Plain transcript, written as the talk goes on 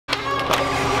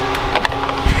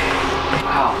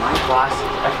glasses.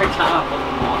 Every time I put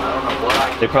them on, I don't know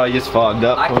what They probably just fogged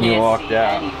up when you walked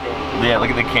out. Anything. Yeah, look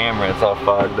at the camera, it's all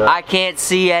fogged up. I can't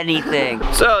see anything.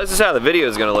 So this is how the video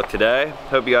is gonna look today.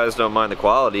 Hope you guys don't mind the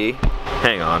quality.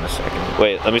 Hang on a second.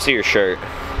 Wait, let me see your shirt.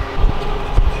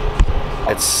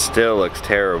 It still looks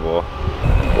terrible.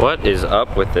 What is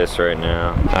up with this right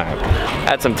now? Alright,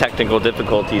 had some technical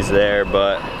difficulties there,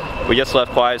 but we just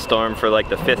left Quiet Storm for like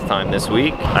the 5th time this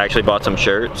week. I actually bought some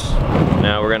shirts.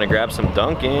 Now we're gonna grab some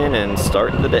Dunkin' and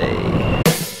start the day.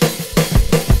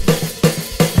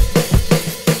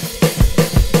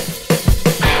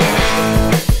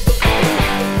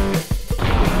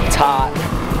 It's hot.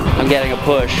 I'm getting a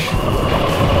push.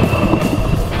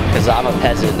 Because I'm a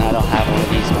peasant and I don't have one of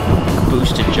these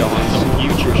boosted joints. Some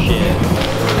future shit.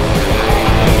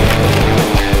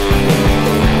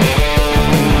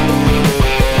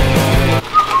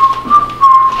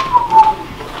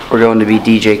 We're going to be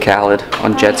DJ Khaled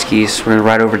on jet skis. We're gonna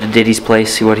ride over to Diddy's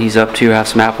place, see what he's up to, have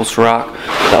some apples to rock.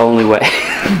 The only way.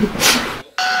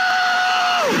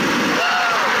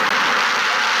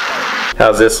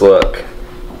 How's this look?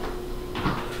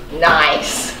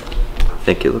 Nice. I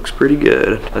think it looks pretty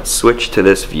good. Let's switch to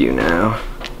this view now.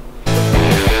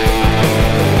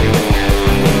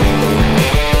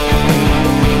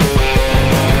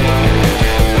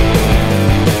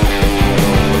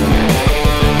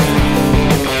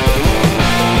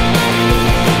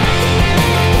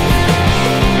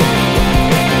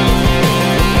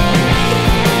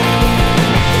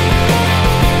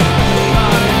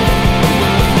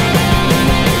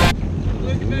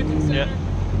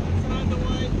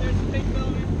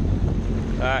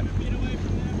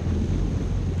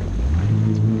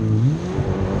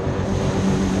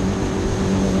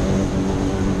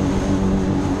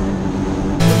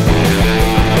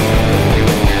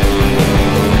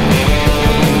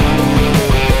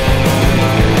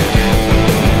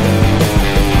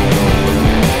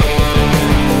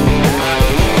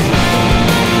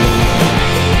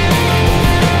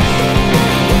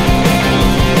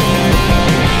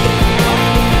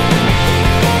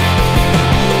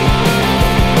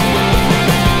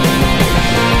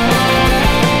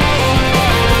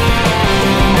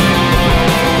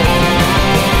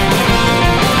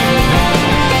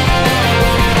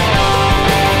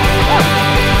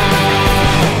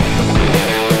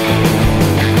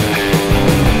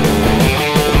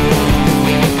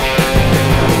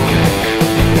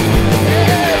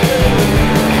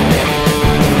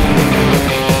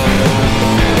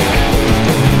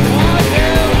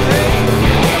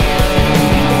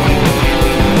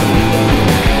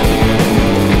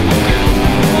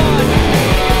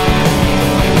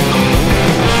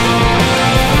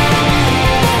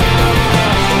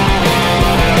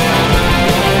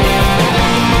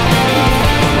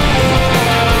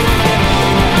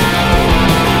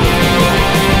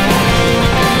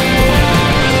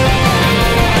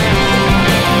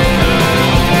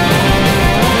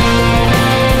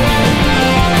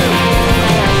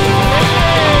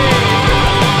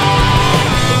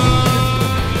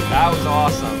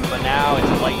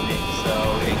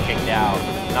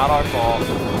 Not our fault.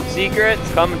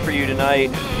 Secrets coming for you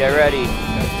tonight. Get ready.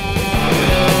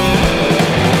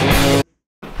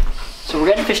 So we're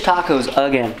getting fish tacos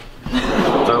again.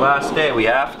 It's our last day, we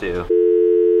have to.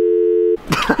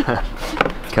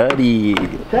 Cuddy.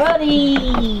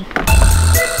 Cuddy!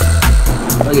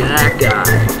 Look at that guy.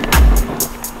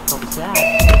 What's that?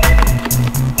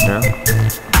 Yeah.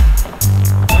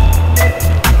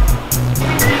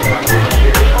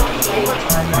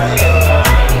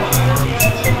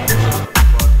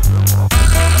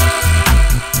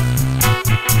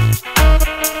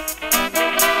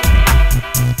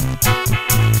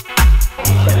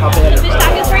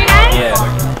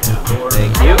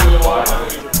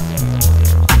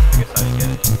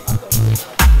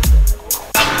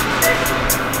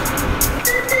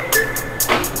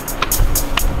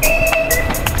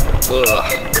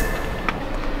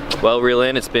 Well, reel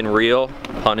in, it's been real,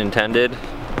 pun intended.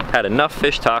 Had enough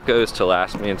fish tacos to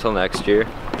last me until next year.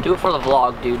 Do it for the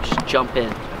vlog, dude. Just jump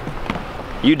in.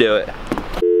 You do it.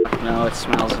 No, it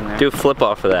smells in there. Do a flip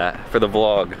off of that for the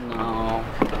vlog. No.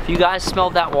 If you guys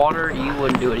smelled that water, you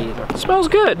wouldn't do it either. It smells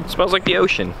good. It smells like the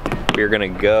ocean. We're gonna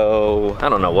go, I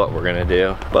don't know what we're gonna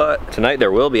do, but tonight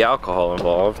there will be alcohol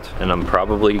involved, and I'm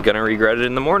probably gonna regret it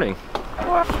in the morning.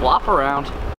 Or flop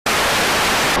around.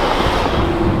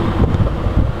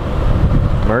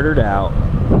 Murdered out.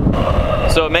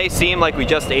 So it may seem like we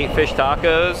just ate fish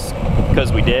tacos,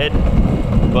 because we did,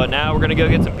 but now we're gonna go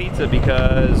get some pizza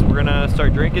because we're gonna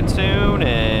start drinking soon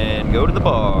and go to the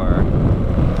bar.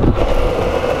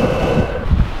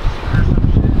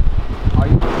 Are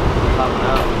you?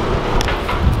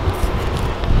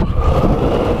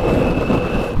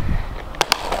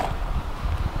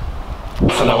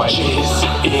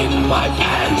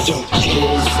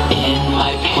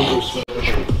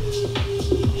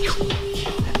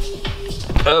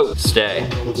 Oh, stay.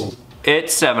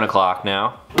 It's 7 o'clock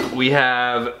now. We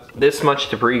have this much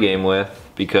to pregame with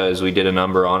because we did a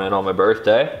number on it on my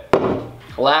birthday.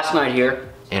 Last night here.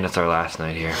 And it's our last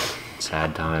night here.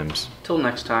 Sad times. Till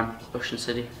next time, Ocean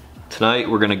City. Tonight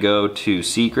we're gonna go to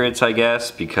Secrets, I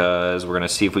guess, because we're gonna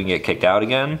see if we can get kicked out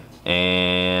again.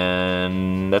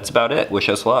 And that's about it. Wish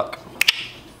us luck.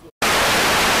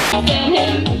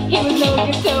 He was no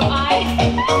good, so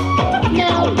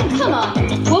Now, come on.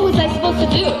 What was I supposed to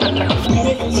do? And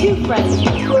his two friends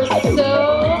were so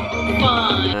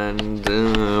fun.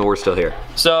 And we're still here.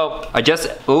 So, I just,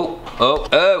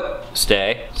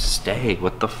 stay. Stay,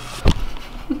 what the f?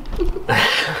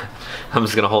 I'm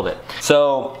just gonna hold it.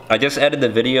 So, I just edited the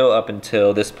video up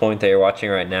until this point that you're watching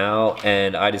right now,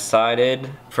 and I decided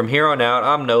from here on out,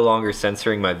 I'm no longer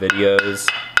censoring my videos.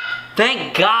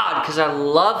 Thank God, because I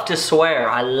love to swear.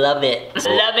 I love it.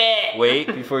 Love it. Wait,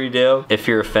 before you do. If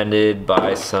you're offended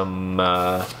by some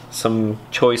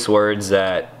choice words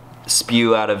that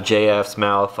spew out of JF's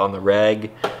mouth on the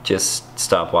reg, just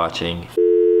stop watching.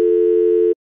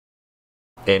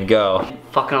 And go.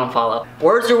 Fucking unfollow.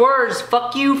 Words are words.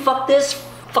 Fuck you, fuck this,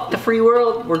 fuck the free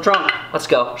world. We're drunk. Let's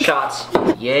go. Shots.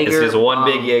 Jaeger. This is one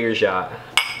big Jaeger shot.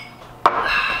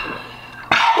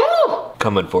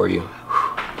 Coming for you.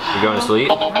 You going to sleep?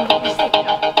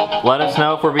 Let us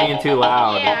know if we're being too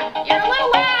loud. Yeah, you're a little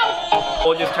loud.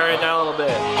 We'll just turn it down a little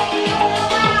bit.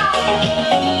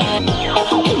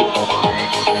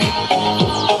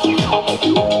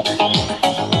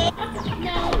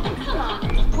 Now, come on.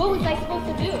 What was I supposed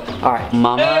to do? All right,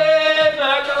 Mama. Hey,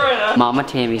 macarena. Mama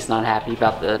Tammy's not happy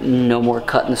about the no more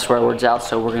cutting the swear words out,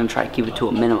 so we're gonna try to keep it to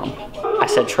a minimum. I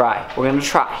said try. We're gonna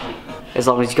try. As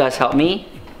long as you guys help me,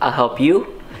 I'll help you.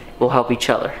 We'll help each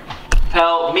other.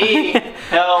 Help me,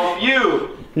 help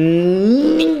you.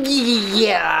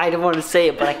 Yeah, I don't want to say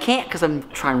it, but I can't because I'm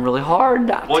trying really hard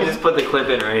not We'll to. just put the clip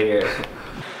in right here.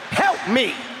 Help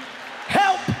me!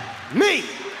 Help me!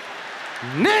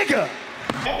 Nigga!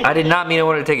 I did not mean I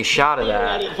wanted to take a shot of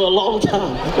that. For a long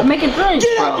time. I'm making drinks,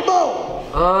 Get out the bro.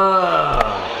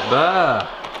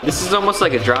 bowl! This is almost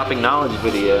like a dropping knowledge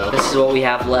video. This is what we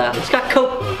have left. It's got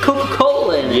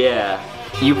Coca-Cola in it. Yeah,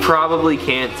 you probably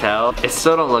can't tell. It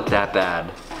still don't look that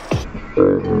bad.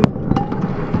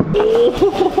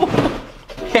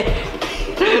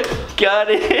 Got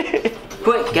it.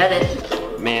 Quick, get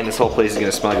it. Man, this whole place is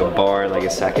gonna smell like a bar in like a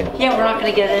second. Yeah, we're not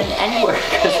gonna get it anywhere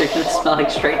because they're gonna smell like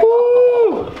straight.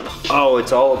 Oh,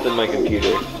 it's all up in my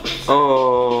computer.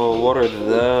 Oh, what are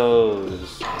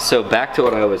those? So back to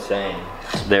what I was saying.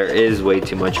 There is way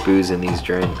too much booze in these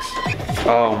drinks.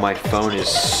 Oh, my phone is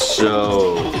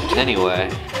soaked. Anyway.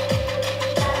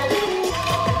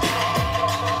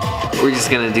 We're just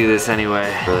gonna do this anyway.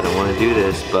 I really don't wanna do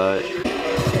this, but.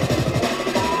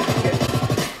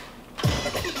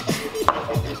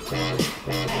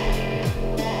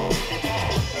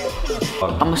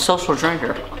 I'm a social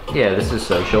drinker. Yeah, this is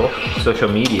social. Social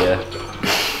media.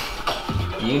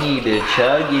 You need to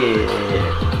chug it.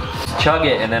 Chug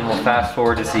it and then we'll fast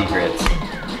forward to Secrets.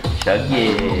 Chug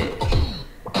it.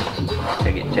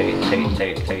 Chug it, chug it, chug it, chug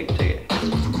it, chug it, chug it.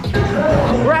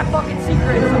 We're at fucking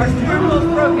Secrets. Our steering wheel's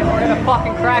broken. We're gonna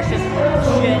fucking crash this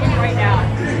shit right now.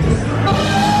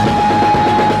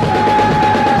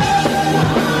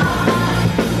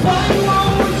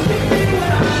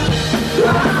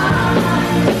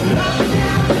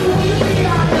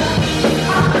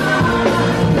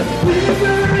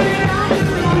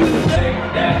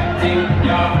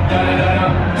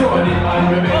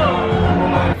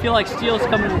 I feel like Steel's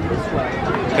coming this way.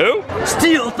 Who?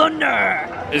 Steel Thunder!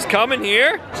 Is coming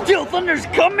here? Steel Thunder's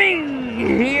coming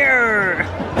here!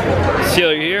 Steel,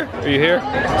 are you here? Are you here?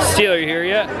 Steel, are you here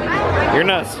yet? You're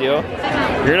not Steel.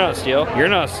 You're not Steel. You're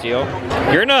not Steel.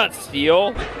 You're not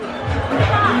Steel.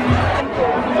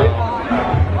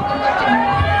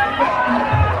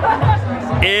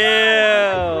 Ew.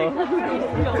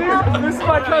 This is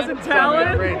my cousin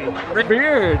Talon.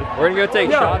 Weird. We're gonna go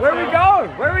take shots. Where are we going?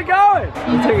 Where are we going?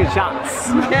 You taking shots.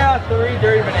 Yeah, 3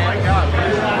 dirty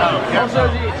bananas. Also,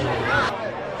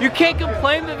 You can't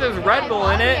complain that there's Red Bull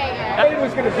in it. I knew it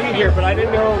was gonna be here, but I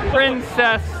didn't know.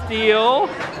 Princess Steel.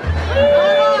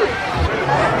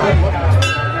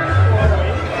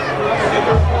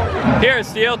 Here,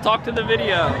 Steel, talk to the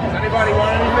video. Anybody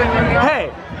want anything?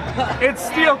 Hey, it's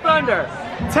Steel Thunder,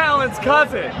 Talon's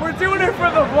cousin. We're doing it for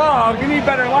the vlog. We need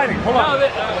better lighting. Hold on.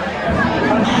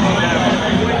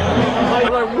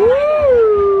 Like,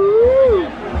 woo!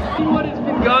 What has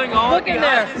been going on? Look in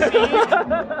there.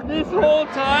 This whole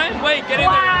time? Wait, get in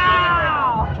there.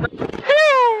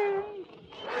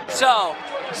 So,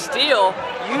 Steel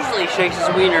usually shakes his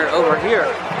wiener over here.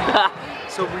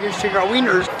 So we're gonna shake our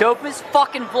wieners. Dopest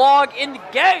fucking vlog in the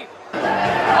game.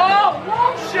 Oh,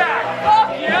 Wall Shack!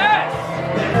 Fuck yes!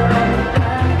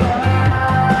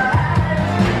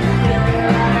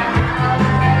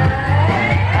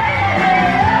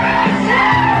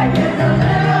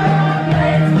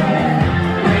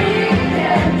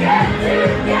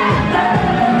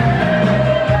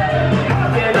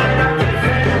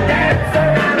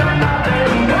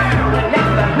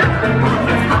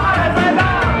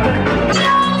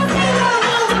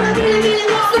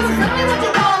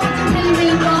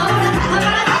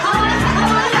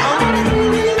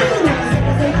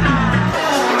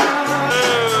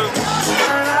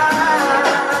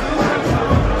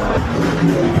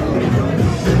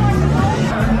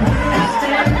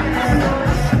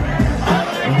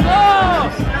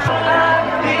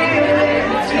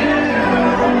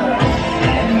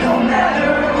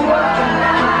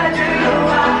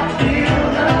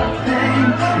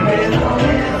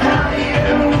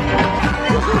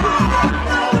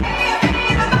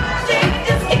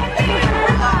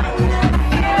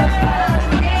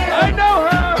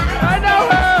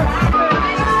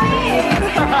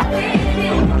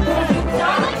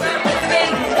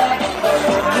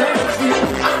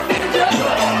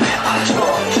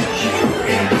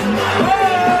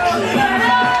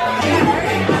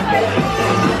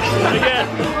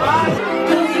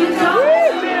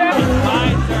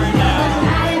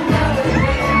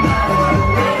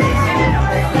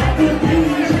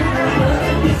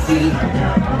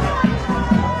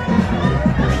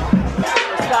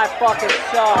 Fucking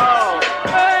sucks. Oh.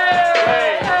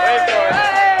 Hey. Wait for it.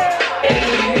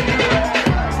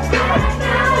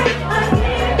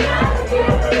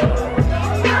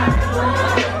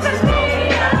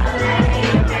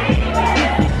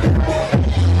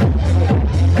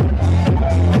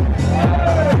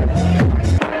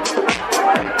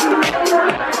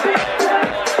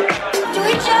 Do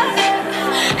each other,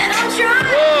 and I'm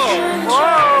trying.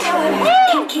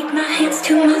 Can't keep my hands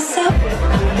to myself.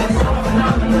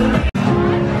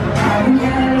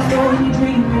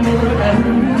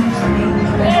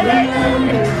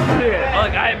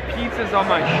 Look, I have pizzas on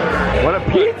my shirt. What a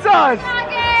pizzas!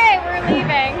 Okay, we're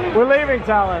leaving. We're leaving,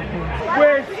 Talon.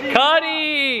 Where's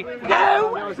Cuddy!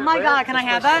 Oh my god, can I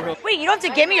have that? Wait, you don't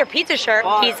have to give me your pizza shirt.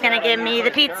 He's gonna give me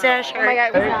the pizza shirt. Oh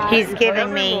my God. He's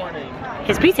giving me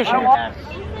his pizza shirt.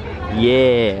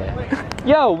 Yeah.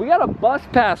 Yo, we got a bus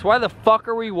pass. Why the fuck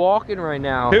are we walking right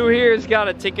now? Who here's got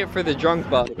a ticket for the drunk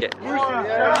bucket?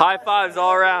 High fives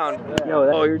all around. Yo,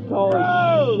 oh, you're tall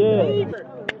as shit.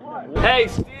 Hey,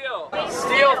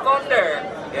 Steel Thunder.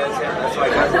 That's my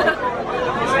cousin.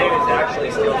 His name is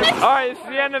actually Steel Thunder. All right, it's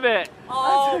the end of it.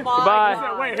 Oh my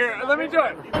Goodbye. Wait, here, let me do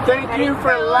it. Thank you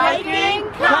for liking,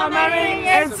 commenting,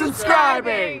 and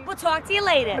subscribing. We'll talk to you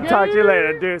later. Talk to you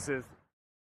later, deuces.